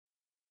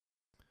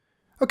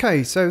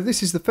Okay, so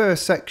this is the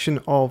first section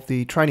of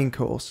the training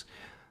course.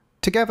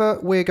 Together,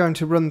 we're going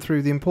to run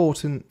through the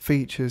important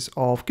features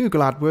of Google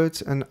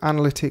AdWords and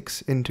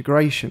analytics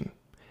integration.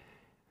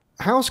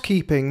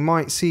 Housekeeping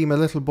might seem a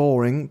little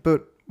boring,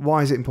 but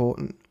why is it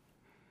important?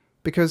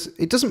 Because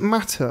it doesn't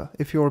matter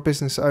if you're a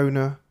business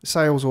owner,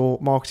 sales or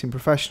marketing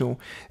professional,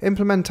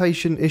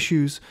 implementation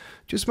issues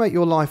just make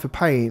your life a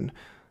pain.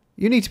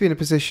 You need to be in a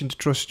position to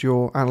trust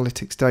your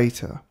analytics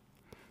data.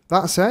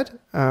 That said,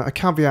 a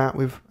caveat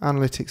with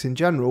analytics in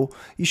general,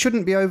 you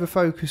shouldn't be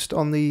over-focused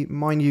on the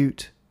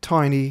minute,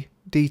 tiny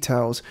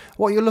details.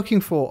 What you're looking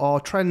for are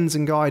trends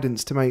and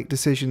guidance to make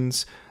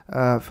decisions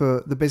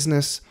for the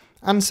business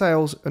and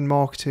sales and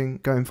marketing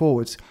going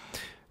forwards.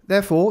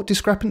 Therefore,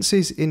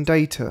 discrepancies in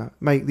data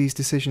make these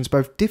decisions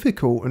both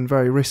difficult and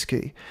very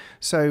risky.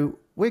 So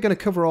we're going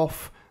to cover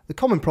off the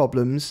common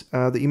problems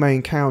that you may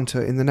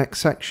encounter in the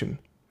next section.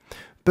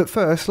 But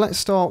first, let's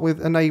start with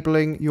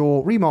enabling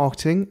your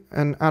remarketing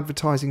and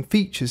advertising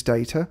features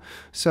data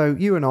so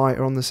you and I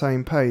are on the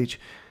same page.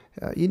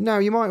 Now,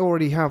 you might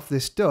already have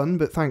this done,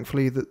 but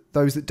thankfully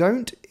those that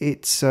don't,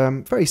 it's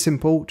very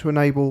simple to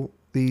enable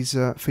these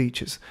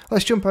features.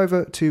 Let's jump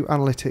over to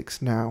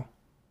analytics now.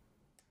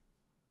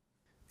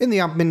 In the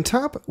admin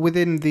tab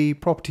within the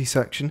property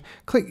section,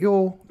 click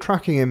your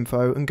tracking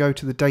info and go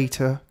to the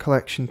data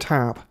collection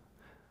tab.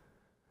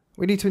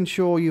 We need to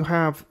ensure you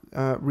have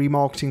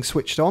remarketing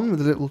switched on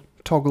with a little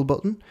toggle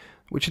button,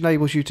 which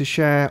enables you to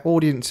share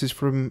audiences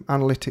from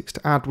analytics to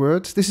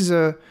AdWords. This is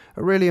a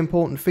really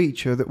important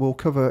feature that we'll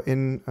cover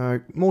in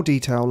more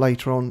detail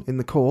later on in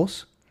the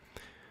course.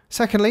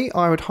 Secondly,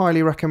 I would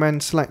highly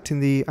recommend selecting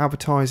the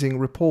advertising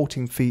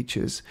reporting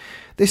features.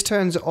 This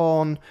turns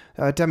on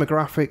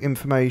demographic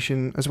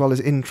information as well as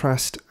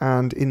interest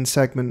and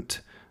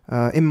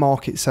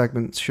in-market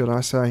segments, should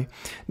I say.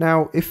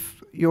 Now, if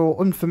you're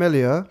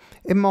unfamiliar,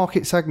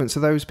 in-market segments are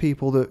those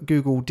people that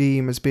Google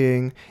deem as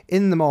being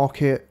in the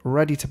market,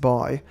 ready to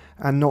buy,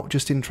 and not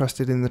just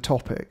interested in the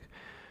topic.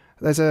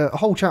 There's a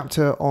whole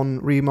chapter on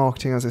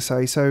remarketing, as I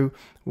say, so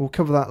we'll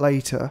cover that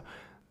later.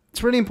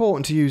 It's really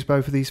important to use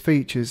both of these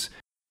features.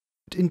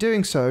 In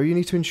doing so, you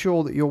need to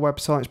ensure that your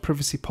website's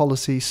privacy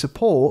policy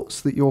supports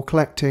that you're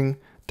collecting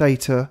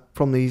data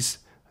from these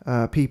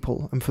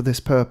people and for this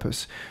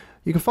purpose.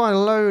 You can find a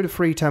load of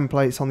free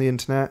templates on the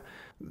internet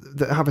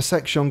that have a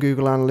section on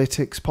Google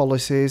Analytics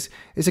policies.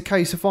 It's a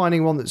case of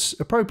finding one that's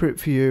appropriate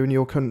for you and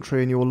your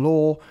country and your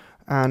law,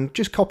 and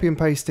just copy and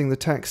pasting the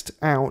text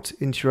out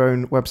into your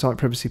own website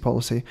privacy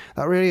policy.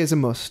 That really is a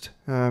must.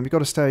 You've got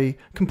to stay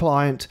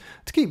compliant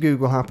to keep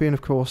Google happy, and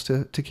of course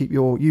to keep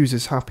your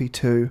users happy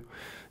too.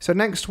 So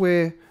next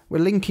we're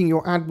linking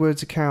your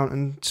AdWords account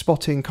and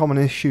spotting common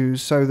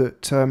issues so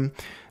that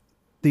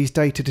these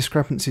data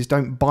discrepancies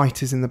don't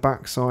bite us in the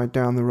backside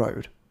down the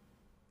road.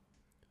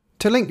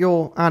 To link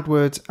your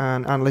AdWords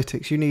and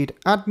analytics, you need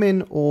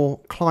admin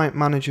or client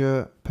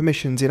manager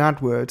permissions in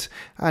AdWords,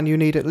 and you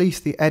need at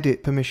least the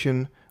edit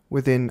permission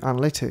within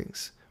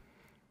analytics.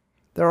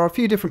 There are a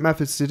few different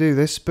methods to do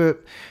this,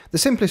 but the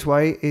simplest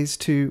way is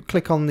to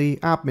click on the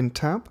admin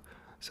tab.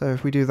 So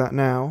if we do that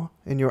now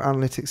in your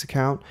analytics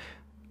account,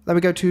 then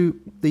we go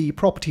to the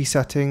property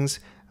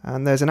settings,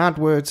 and there's an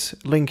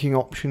AdWords linking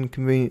option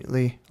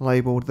conveniently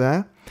labeled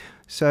there.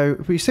 So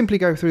if we simply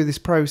go through this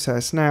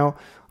process, now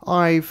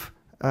I've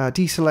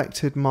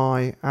deselected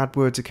my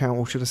AdWords account,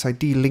 or should I say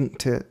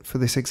delinked it for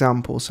this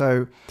example.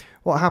 So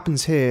what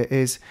happens here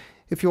is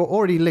if you're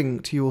already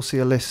linked, you will see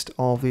a list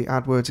of the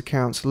AdWords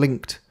accounts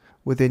linked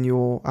within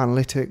your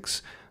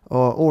analytics,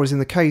 or as in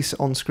the case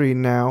on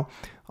screen now,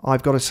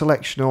 I've got a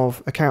selection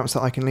of accounts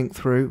that I can link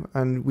through,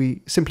 and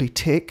we simply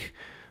tick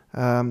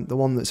the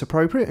one that's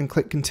appropriate and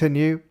click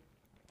continue,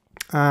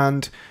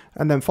 and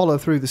then follow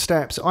through the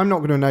steps. I'm not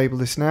going to enable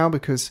this now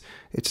because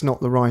it's not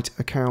the right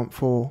account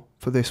for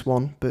this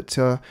one, but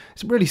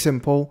it's really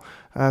simple.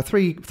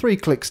 Three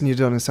clicks and you're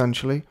done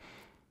essentially.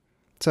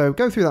 So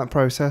go through that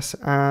process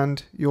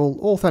and you'll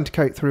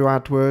authenticate through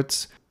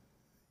AdWords.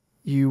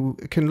 You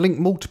can link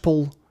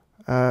multiple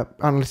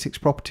analytics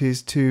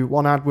properties to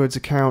one AdWords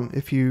account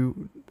if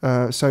you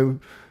so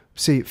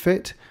see it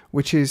fit,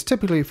 which is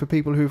typically for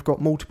people who've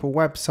got multiple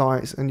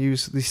websites and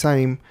use the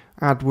same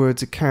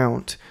AdWords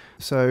account.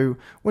 So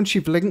once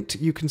you've linked,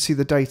 you can see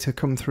the data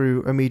come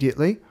through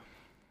immediately.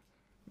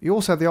 You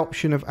also have the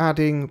option of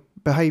adding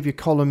behavior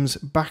columns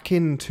back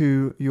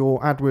into your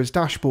AdWords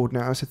dashboard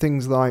now, so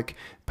things like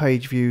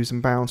page views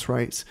and bounce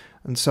rates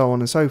and so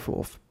on and so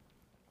forth.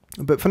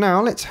 But for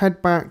now, let's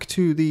head back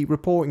to the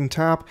reporting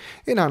tab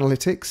in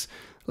analytics.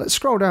 Let's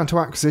scroll down to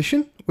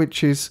acquisition,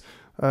 which is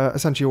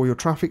essentially all your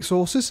traffic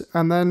sources,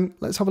 and then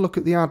let's have a look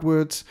at the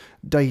AdWords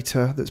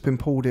data that's been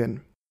pulled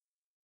in.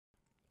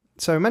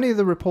 So many of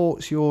the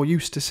reports you're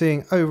used to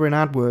seeing over in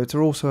AdWords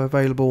are also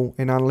available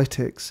in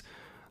analytics.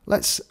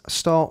 Let's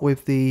start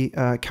with the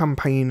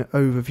campaign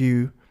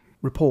overview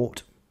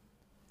report.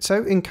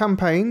 So in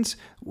campaigns,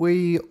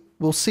 we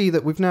will see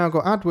that we've now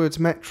got AdWords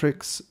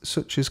metrics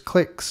such as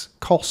clicks,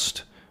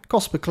 cost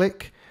per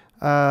click,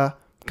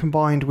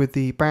 combined with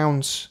the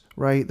bounce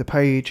rate, the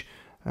page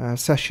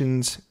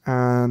sessions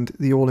and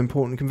the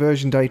all-important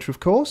conversion data, of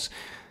course.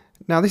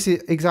 Now this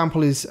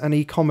example is an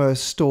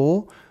e-commerce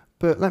store,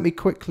 but let me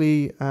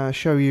quickly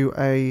show you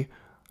a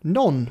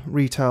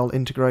non-retail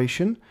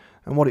integration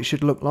and what it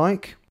should look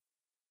like.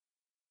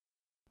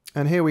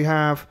 And here we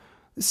have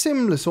a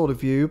similar sort of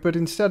view, but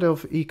instead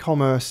of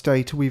e-commerce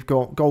data, we've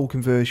got goal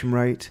conversion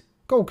rate,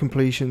 goal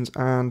completions,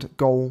 and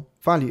goal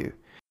value.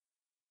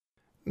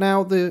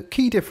 Now the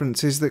key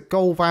difference is that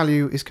goal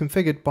value is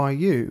configured by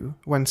you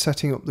when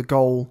setting up the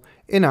goal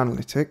in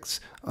analytics,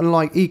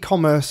 unlike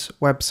e-commerce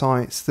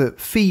websites that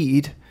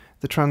feed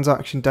the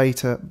transaction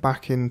data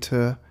back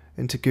into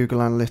Google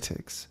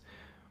Analytics.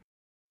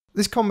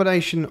 This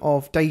combination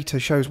of data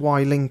shows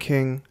why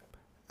linking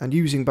and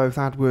using both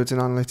AdWords and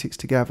Analytics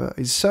together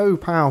is so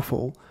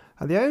powerful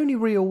and the only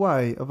real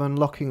way of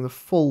unlocking the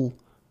full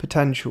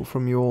potential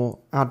from your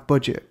ad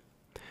budget.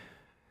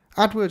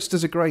 AdWords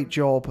does a great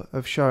job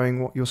of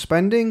showing what you're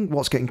spending,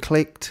 what's getting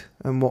clicked,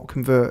 and what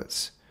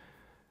converts.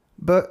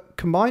 But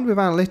combined with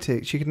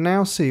Analytics, you can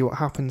now see what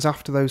happens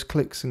after those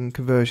clicks and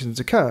conversions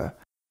occur.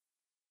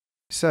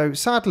 So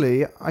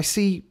sadly, I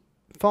see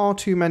far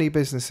too many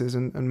businesses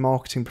and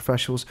marketing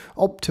professionals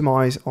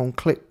optimize on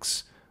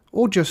clicks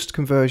or just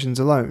conversions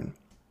alone.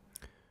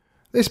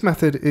 This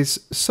method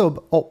is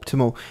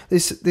suboptimal.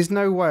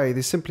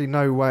 There's simply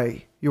no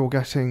way you're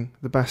getting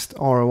the best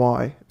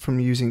ROI from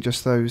using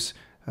just those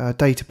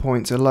data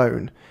points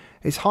alone.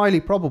 It's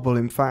highly probable,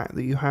 in fact,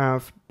 that you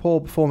have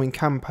poor performing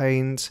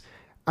campaigns,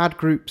 ad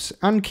groups,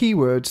 and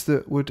keywords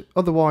that would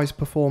otherwise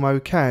perform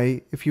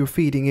okay if you were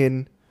feeding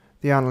in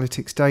the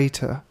analytics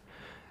data.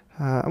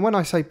 And when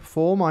I say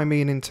perform, I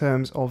mean in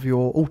terms of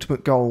your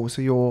ultimate goals,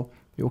 so your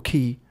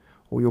key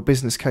or your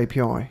business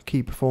KPI,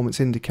 key performance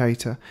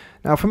indicator.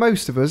 Now for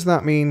most of us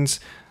that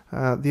means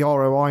the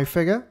ROI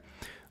figure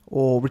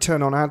or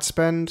return on ad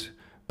spend,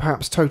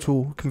 perhaps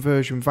total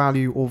conversion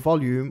value or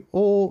volume,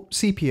 or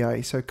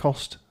CPA, so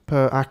cost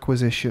per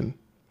acquisition.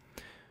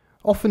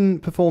 Often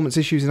performance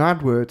issues in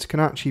AdWords can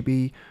actually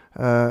be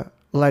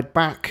led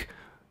back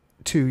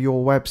to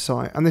your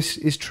website, and this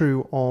is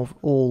true of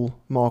all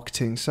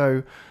marketing.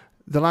 So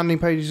the landing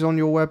pages on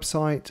your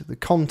website, the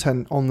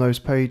content on those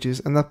pages,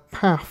 and the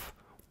path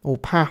or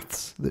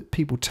paths that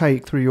people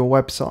take through your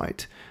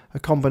website, a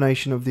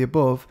combination of the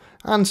above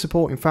and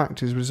supporting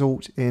factors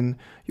result in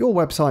your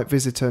website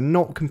visitor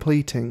not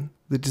completing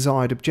the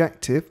desired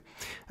objective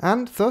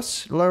and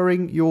thus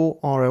lowering your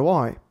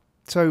ROI.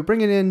 So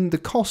bringing in the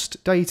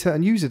cost data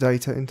and user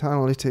data into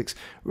analytics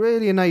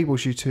really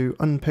enables you to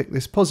unpick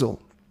this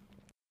puzzle.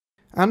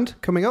 And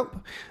coming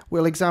up,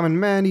 we'll examine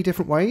many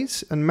different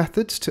ways and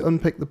methods to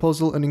unpick the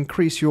puzzle and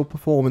increase your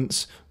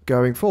performance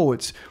going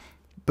forwards.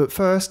 But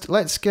first,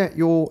 let's get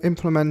your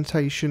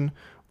implementation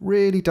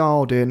really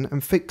dialed in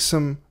and fix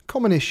some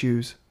common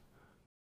issues